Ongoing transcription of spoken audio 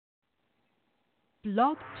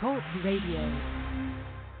Blog Talk Radio.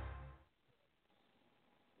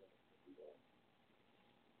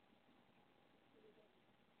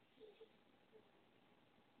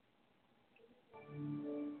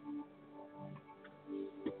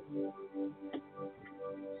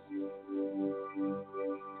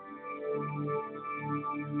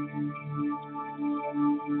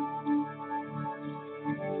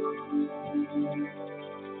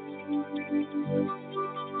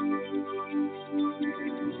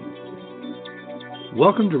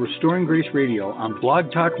 Welcome to Restoring Grace Radio on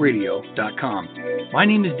blogtalkradio.com. My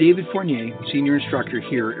name is David Fournier, Senior Instructor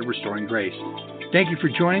here at Restoring Grace. Thank you for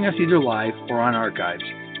joining us either live or on archives.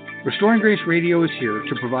 Restoring Grace Radio is here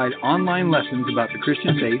to provide online lessons about the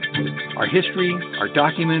Christian faith, our history, our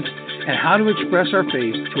documents, and how to express our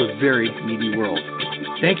faith to a very needy world.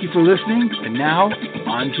 Thank you for listening, and now,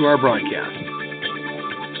 on to our broadcast.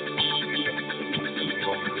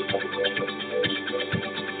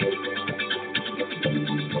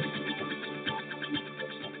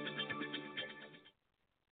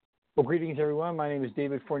 Well, greetings, everyone. My name is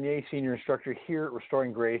David Fournier, Senior Instructor here at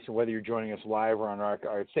Restoring Grace, and whether you're joining us live or on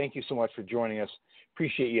archive, thank you so much for joining us.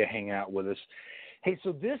 Appreciate you hanging out with us. Hey,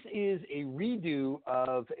 so this is a redo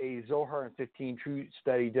of a Zohar and 15 True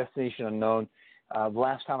Study Destination Unknown. The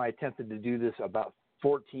last time I attempted to do this about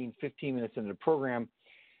 15 minutes into the program,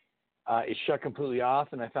 it shut completely off,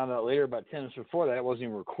 and I found out later, about 10 minutes before that, it wasn't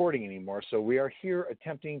even recording anymore. So we are here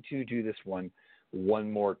attempting to do this one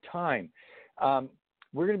more time.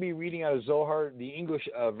 We're going to be reading out of Zohar, the English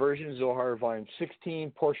version, Zohar, Volume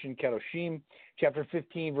 16, portion Kedoshim, Chapter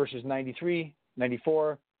 15, verses 93,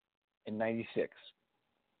 94, and 96.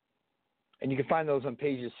 And you can find those on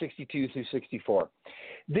pages 62 through 64.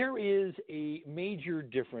 There is a major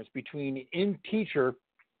difference between a teacher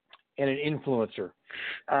and an influencer.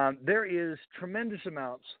 There is tremendous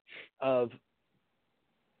amounts of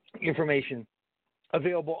information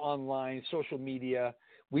available online, social media.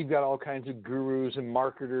 We've got all kinds of gurus and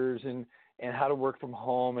marketers and how to work from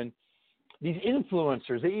home. And these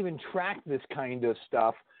influencers, they even track this kind of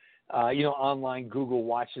stuff. Online, Google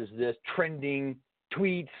watches this, trending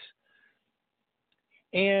tweets.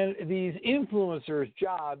 And these influencers'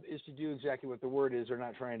 job is to do exactly what the word is. They're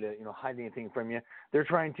not trying to, hide anything from you. They're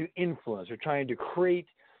trying to influence. They're trying to create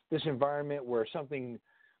this environment where something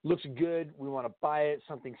looks good, we want to buy it.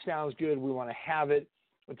 Something sounds good, we want to have it.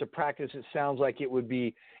 It's a practice that sounds like it would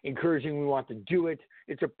be encouraging. We want to do it.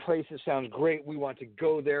 It's a place that sounds great. We want to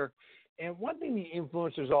go there. And one thing the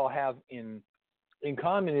influencers all have in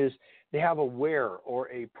common is they have a wear or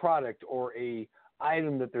a product or a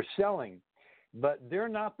item that they're selling, but they're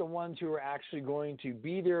not the ones who are actually going to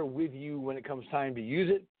be there with you when it comes time to use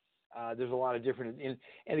it. There's a lot of different,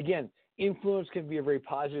 and again, influence can be a very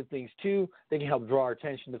positive things too. They can help draw our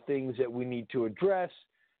attention to things that we need to address.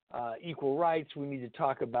 Equal rights, we need to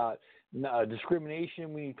talk about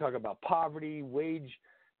discrimination, we need to talk about poverty, wage,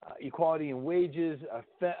 equality in wages,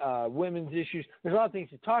 women's issues. There's a lot of things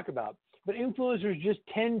to talk about, but influencers just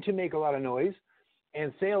tend to make a lot of noise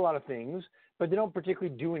and say a lot of things, but they don't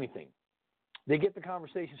particularly do anything. They get the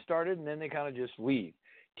conversation started and then they kind of just leave.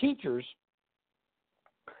 Teachers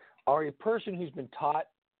are a person who's been taught,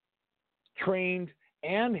 trained,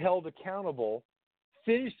 and held accountable,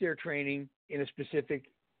 finished their training in a specific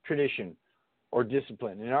tradition or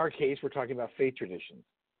discipline. In our case, we're talking about faith traditions.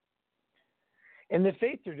 In the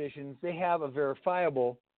faith traditions, they have a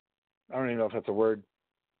verifiable, I don't even know if that's a word.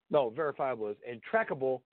 No, verifiable is, and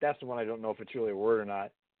trackable, that's the one I don't know if it's really a word or not,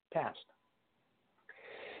 past.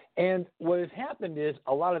 And what has happened is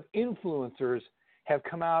a lot of influencers have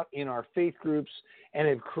come out in our faith groups and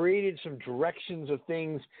have created some directions of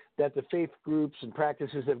things that the faith groups and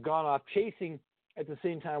practices have gone off chasing. At the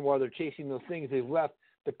same time, while they're chasing those things, they've left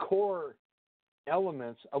the core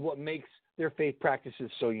elements of what makes their faith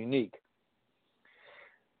practices so unique.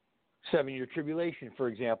 7-year tribulation, for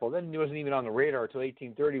example, that wasn't even on the radar until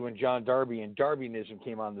 1830 when John Darby and Darbyism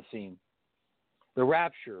came on the scene. The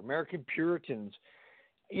rapture, American Puritans.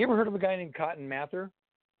 You ever heard of a guy named Cotton Mather?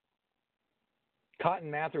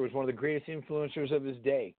 Cotton Mather was one of the greatest influencers of his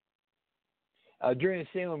day. During the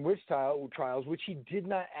Salem witch trials, which he did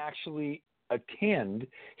not actually attend,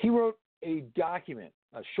 he wrote a document,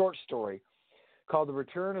 a short story, called The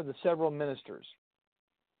Return of the Several Ministers.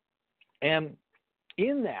 And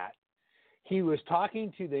in that, he was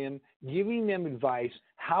talking to them, giving them advice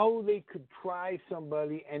how they could try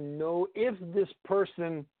somebody and know if this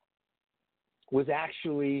person was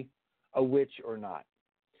actually a witch or not.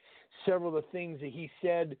 Several of the things that he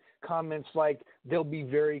said, comments like, they'll be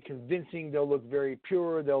very convincing, they'll look very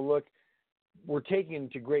pure, were taken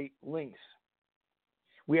to great lengths.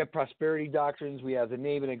 We have prosperity doctrines. We have the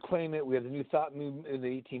name it and claim it. We have the New Thought movement in the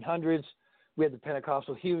 1800s. We had the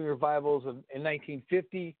Pentecostal healing revivals in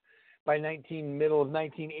 1950. By middle of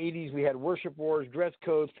 1980s, we had worship wars, dress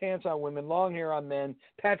codes, pants on women, long hair on men,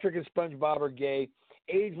 Patrick and SpongeBob are gay,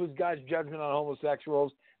 AIDS was God's judgment on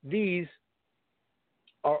homosexuals. These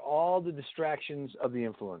are all the distractions of the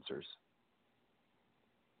influencers.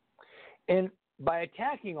 And by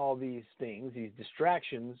attacking all these things, these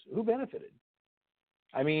distractions, who benefited?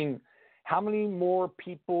 I mean, how many more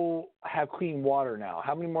people have clean water now?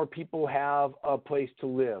 How many more people have a place to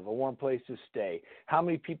live, a warm place to stay? How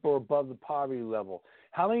many people are above the poverty level?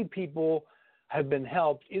 How many people have been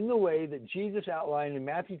helped in the way that Jesus outlined in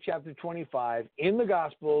Matthew chapter 25 in the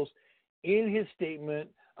Gospels in his statement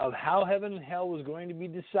of how heaven and hell was going to be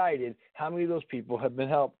decided? How many of those people have been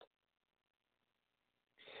helped?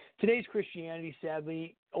 Today's Christianity,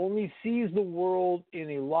 sadly, only sees the world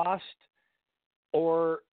in a lost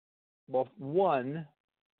or one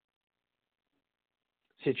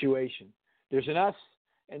situation. There's an us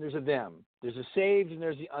and there's a them. There's a saved and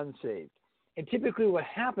there's the unsaved. And typically what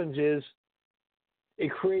happens is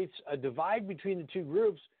it creates a divide between the two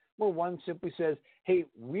groups where one simply says, hey,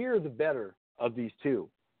 we're the better of these two.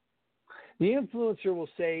 The influencer will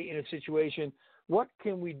say in a situation, what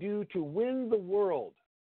can we do to win the world?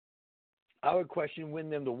 I would question, win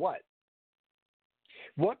them to what?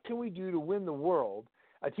 What can we do to win the world?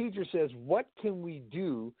 A teacher says, what can we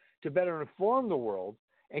do to better inform the world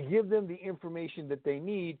and give them the information that they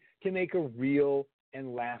need to make a real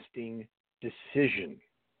and lasting decision?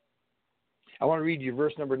 I want to read you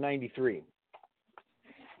verse number 93.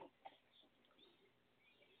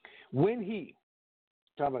 When he,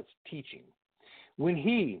 talk about teaching, when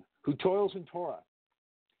he who toils in Torah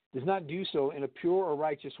does not do so in a pure or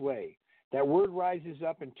righteous way, that word rises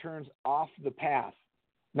up and turns off the path.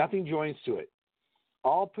 Nothing joins to it.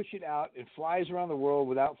 All push it out and flies around the world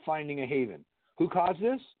without finding a haven. Who caused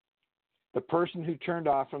this? The person who turned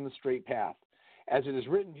off from the straight path. As it is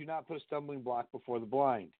written, do not put a stumbling block before the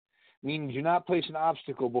blind. Meaning, do not place an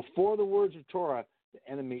obstacle before the words of Torah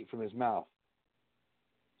that emanate from his mouth.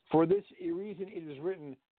 For this reason it is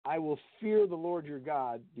written, I will fear the Lord your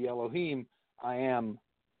God, the Elohim, I am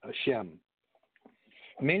Hashem.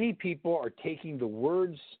 Many people are taking the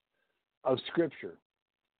words of Scripture,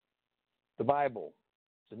 the Bible,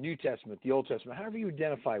 the New Testament, the Old Testament, however you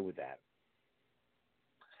identify with that.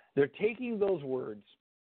 They're taking those words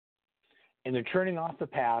and they're turning off the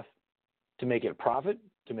path to make it a profit,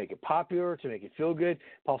 to make it popular, to make it feel good.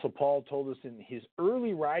 Apostle Paul told us in his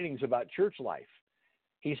early writings about church life,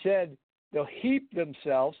 he said they'll heap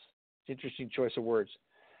themselves, it's an interesting choice of words,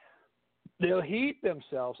 they'll heap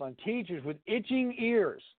themselves on teachers with itching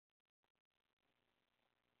ears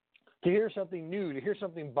to hear something new, to hear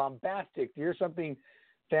something bombastic, to hear something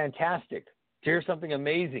fantastic, to hear something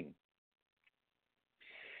amazing.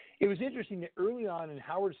 It was interesting that early on in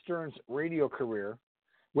Howard Stern's radio career,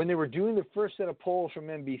 when they were doing the first set of polls from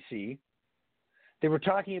NBC, they were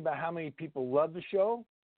talking about how many people loved the show,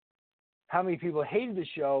 how many people hated the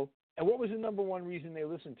show, and what was the number one reason they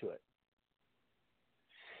listened to it.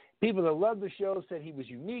 People that loved the show said he was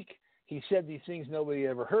unique. He said these things nobody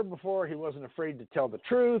had ever heard before. He wasn't afraid to tell the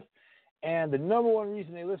truth. And the number one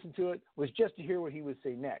reason they listened to it was just to hear what he would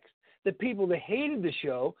say next. The people that hated the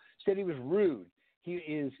show said he was rude.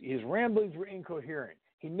 His ramblings were incoherent.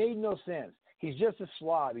 He made no sense. He's just a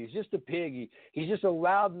slob. He's just a pig. He's just a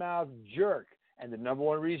loudmouth jerk. And the number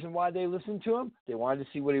one reason why they listened to him, they wanted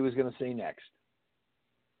to see what he was going to say next.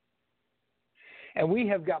 And we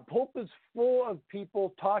have got pulpits full of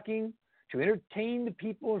people talking to entertain the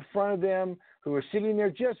people in front of them who are sitting there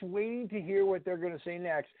just waiting to hear what they're going to say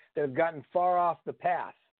next, that have gotten far off the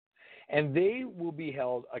path. And they will be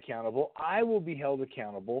held accountable. I will be held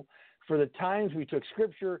accountable for the times we took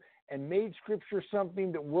Scripture and made Scripture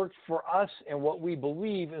something that worked for us and what we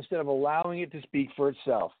believe instead of allowing it to speak for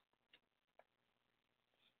itself.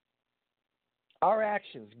 Our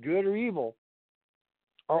actions, good or evil,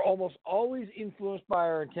 are almost always influenced by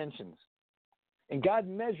our intentions. And God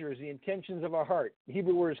measures the intentions of our heart. The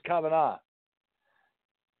Hebrew word is kavanah.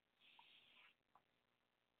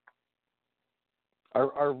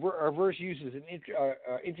 Our verse uses an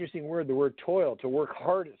interesting word, the word toil, to work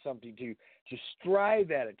hard at something, to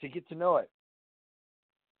strive at it, to get to know it.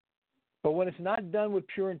 But when it's not done with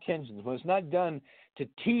pure intentions, when it's not done to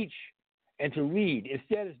teach and to lead,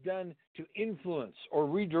 instead it's done to influence or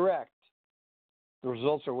redirect, the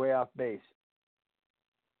results are way off base.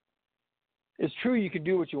 It's true you can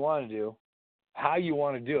do what you want to do, how you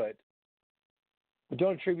want to do it, but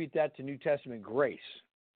don't attribute that to New Testament grace.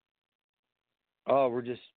 Oh, we're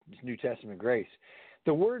just New Testament grace.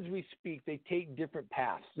 The words we speak, they take different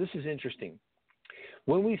paths. This is interesting.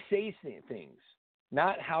 When we say things,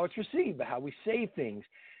 not how it's received, but how we say things,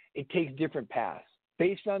 it takes different paths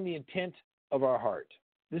based on the intent of our heart.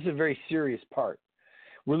 This is a very serious part.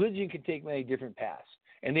 Religion can take many different paths,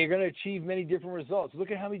 and they're going to achieve many different results. Look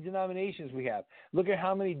at how many denominations we have. Look at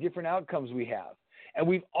how many different outcomes we have. And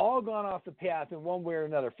we've all gone off the path in one way or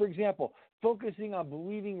another. For example, focusing on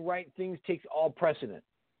believing right things takes all precedent.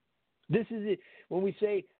 This is it. When we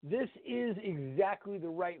say this is exactly the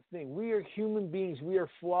right thing, we are human beings. We are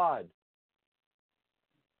flawed.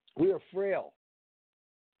 We are frail.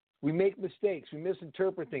 We make mistakes. We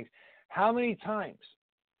misinterpret things. How many times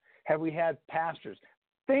have we had pastors,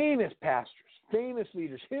 famous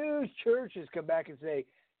leaders, huge churches come back and say,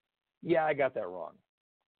 yeah, I got that wrong.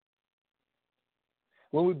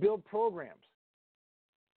 When we build programs,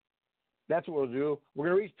 that's what we'll do. We're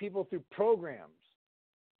going to reach people through programs.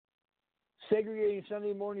 Segregating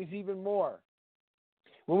Sunday mornings even more.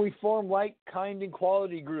 When we form like, kind, and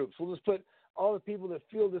quality groups, we'll just put all the people that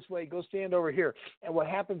feel this way, go stand over here. And what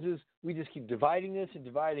happens is we just keep dividing this and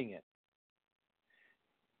dividing it.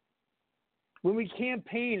 When we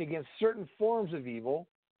campaign against certain forms of evil,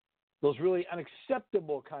 those really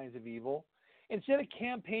unacceptable kinds of evil, instead of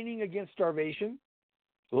campaigning against starvation,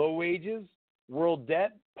 low wages, world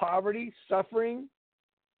debt, poverty, suffering,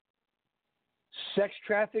 sex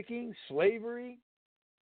trafficking, slavery,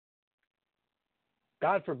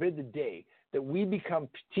 God forbid the day that we become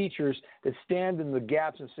teachers that stand in the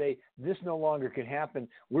gaps and say, this no longer can happen.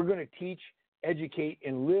 We're going to teach, educate,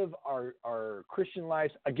 and live our Christian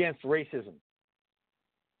lives against racism.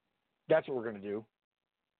 That's what we're going to do.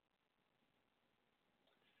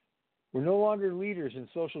 We're no longer leaders in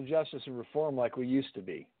social justice and reform like we used to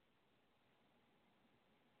be.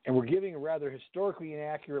 And we're giving a rather historically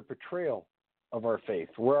inaccurate portrayal of our faith,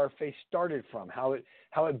 where our faith started from, how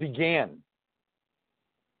it began.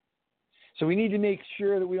 So we need to make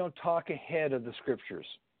sure that we don't talk ahead of the Scriptures,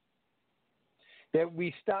 that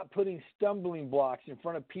we stop putting stumbling blocks in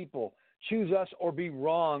front of people, choose us or be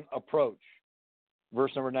wrong approach.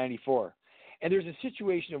 Verse number 94. And there's a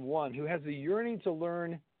situation of one who has the yearning to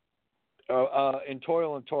learn and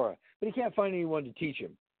toil in Torah, but he can't find anyone to teach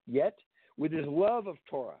him. Yet, with his love of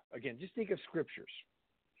Torah, again, just think of Scriptures.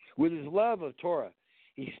 With his love of Torah,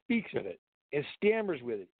 he speaks of it and stammers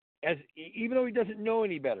with it, even though he doesn't know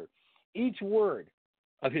any better. Each word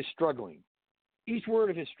of his struggling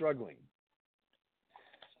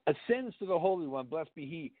ascends to the Holy One, blessed be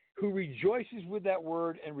he, who rejoices with that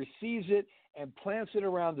word and receives it and plants it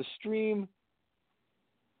around the stream,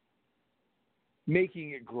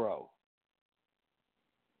 making it grow.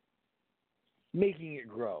 Making it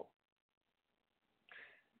grow.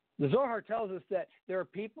 The Zohar tells us that there are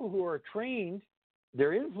people who are trained,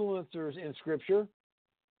 they're influencers in Scripture,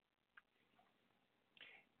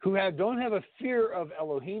 who don't have a fear of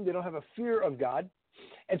Elohim, they don't have a fear of God,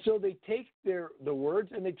 and so they take the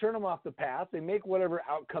words and they turn them off the path. They make whatever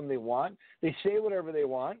outcome they want. They say whatever they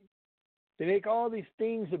want. They make all these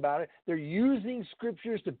things about it. They're using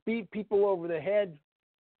Scriptures to beat people over the head,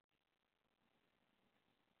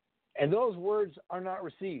 and those words are not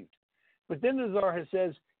received. But then the Zohar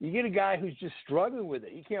says, you get a guy who's just struggling with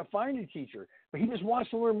it. He can't find a teacher, but he just wants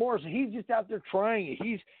to learn more. So he's just out there trying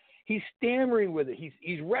it. He's stammering with it.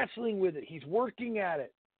 He's wrestling with it. He's working at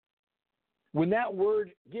it. When that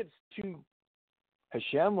word gets to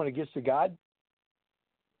Hashem, when it gets to God,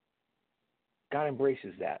 God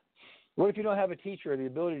embraces that. What if you don't have a teacher or the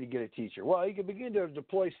ability to get a teacher? Well, you can begin to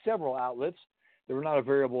deploy several outlets that were not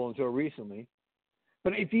available until recently.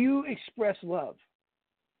 But if you express love,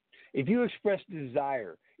 if you express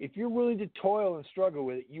desire, if you're willing to toil and struggle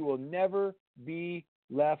with it, you will never be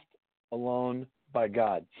left alone by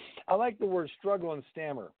God. I like the word struggle and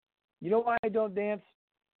stammer. You know why I don't dance?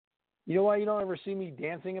 You know why you don't ever see me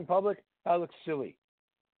dancing in public? I look silly.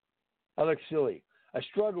 I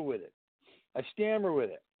struggle with it. I stammer with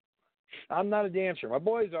it. I'm not a dancer. My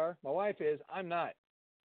boys are. My wife is. I'm not.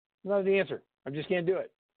 I'm not a dancer. I just can't do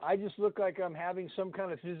it. I just look like I'm having some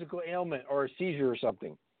kind of physical ailment or a seizure or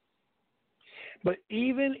something. But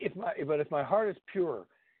if my heart is pure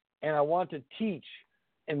and I want to teach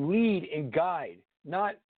and lead and guide,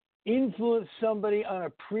 not influence somebody on a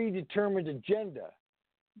predetermined agenda,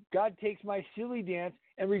 God takes my silly dance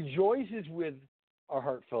and rejoices with our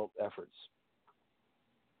heartfelt efforts.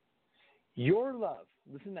 Your love,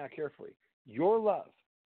 listen now carefully, your love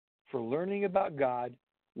for learning about God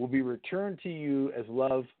will be returned to you as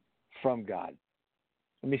love from God.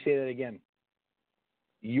 Let me say that again.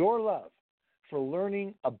 Your love for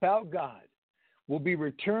learning about God will be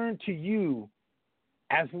returned to you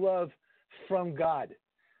as love from God.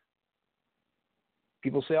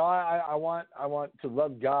 People say, "Oh, I want to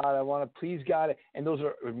love God. I want to please God," and those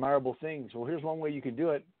are admirable things. Well, here's one way you can do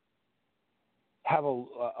it: have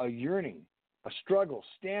a yearning, a struggle,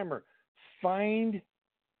 stammer, find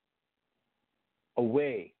a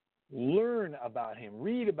way, learn about Him,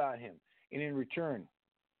 read about Him, and in return,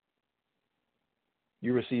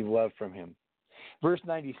 you receive love from Him. Verse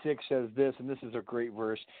 96 says this, and this is a great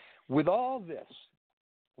verse: with all this,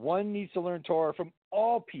 one needs to learn Torah from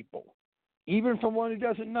all people, even from one who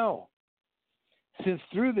doesn't know, since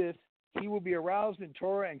through this he will be aroused in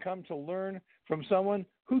Torah and come to learn from someone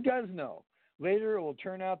who does know. Later it will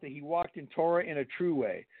turn out that he walked in Torah in a true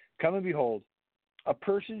way. Come and behold, a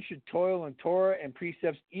person should toil in Torah and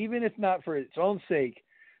precepts, even if not for its own sake,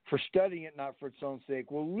 for studying it not for its own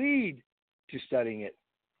sake will lead to studying it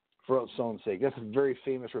for its own sake. That's a very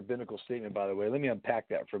famous rabbinical statement, by the way. Let me unpack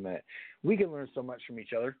that for a minute. We can learn so much from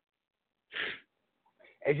each other.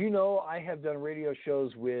 As you know, I have done radio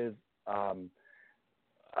shows with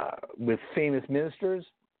famous ministers,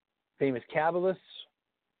 famous Kabbalists,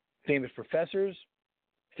 famous professors,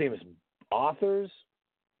 famous authors,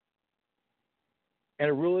 and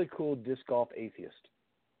a really cool disc golf atheist.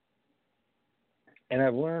 And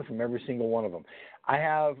I've learned from every single one of them. I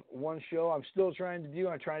have one show I'm still trying to do.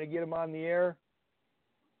 I'm trying to get him on the air.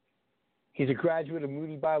 He's a graduate of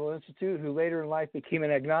Moody Bible Institute who later in life became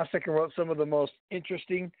an agnostic and wrote some of the most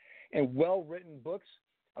interesting and well-written books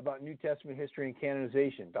about New Testament history and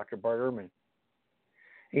canonization, Dr. Bart Ehrman. And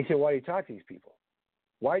he said, why do you talk to these people?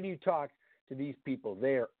 Why do you talk to these people?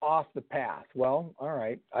 They are off the path. Well, all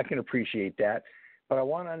right, I can appreciate that, but I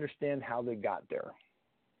want to understand how they got there.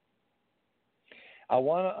 I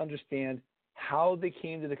want to understand how they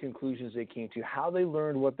came to the conclusions they came to, how they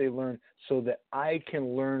learned what they learned, so that I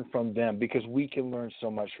can learn from them, because we can learn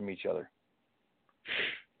so much from each other.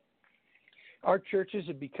 Our churches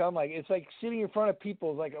have become like, it's like sitting in front of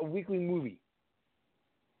people, like a weekly movie.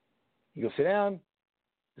 You go sit down,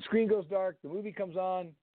 the screen goes dark, the movie comes on,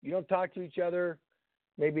 you don't talk to each other,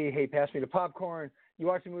 maybe, hey, pass me the popcorn, you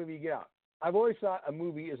watch the movie, you get out. I've always thought a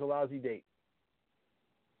movie is a lousy date.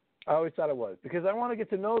 I always thought it was, because I want to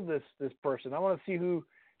get to know this person. I want to see who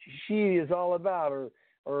she is all about,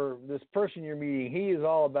 or this person you're meeting, he is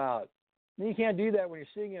all about. And you can't do that when you're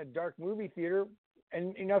sitting in a dark movie theater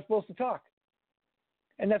and you're not supposed to talk.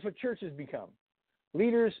 And that's what church has become.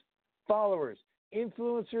 Leaders, followers,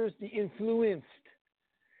 influencers, the influenced.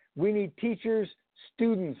 We need teachers,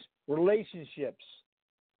 students, relationships.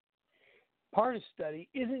 Part of study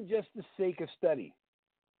isn't just the sake of study.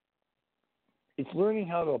 It's learning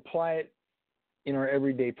how to apply it in our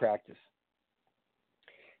everyday practice.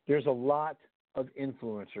 There's a lot of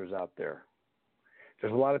influencers out there.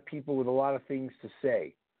 There's a lot of people with a lot of things to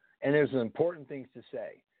say, and there's important things to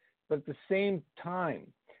say. But at the same time,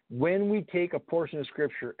 when we take a portion of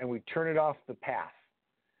Scripture and we turn it off the path,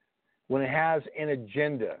 when it has an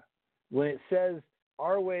agenda, when it says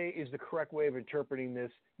our way is the correct way of interpreting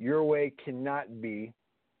this, your way cannot be,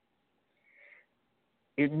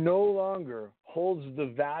 it no longer holds the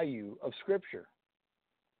value of Scripture.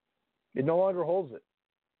 It no longer holds it.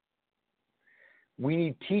 We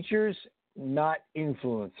need teachers, not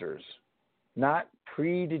influencers, not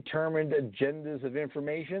predetermined agendas of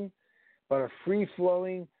information, but a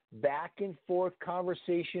free-flowing, back-and-forth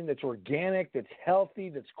conversation that's organic, that's healthy,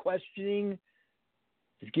 that's questioning,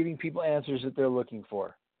 that's giving people answers that they're looking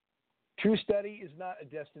for. True study is not a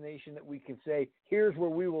destination that we can say, here's where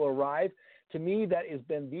we will arrive. To me, that has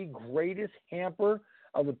been the greatest hamper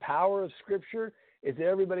of the power of Scripture, is that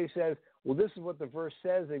everybody says, well, this is what the verse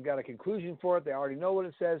says. They've got a conclusion for it. They already know what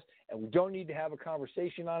it says, and we don't need to have a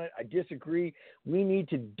conversation on it. I disagree. We need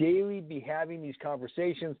to daily be having these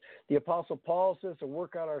conversations. The Apostle Paul says to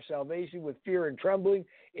work out our salvation with fear and trembling.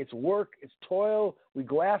 It's work. It's toil. We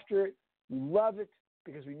go after it. We love it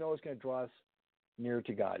because we know it's going to draw us nearer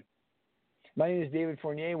to God. My name is David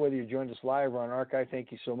Fournier. Whether you joined us live or on archive,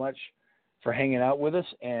 thank you so much for hanging out with us,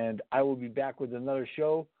 and I will be back with another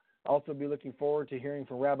show. Also be looking forward to hearing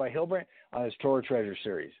from Rabbi Hilbrand on his Torah Treasure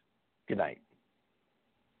series. Good night.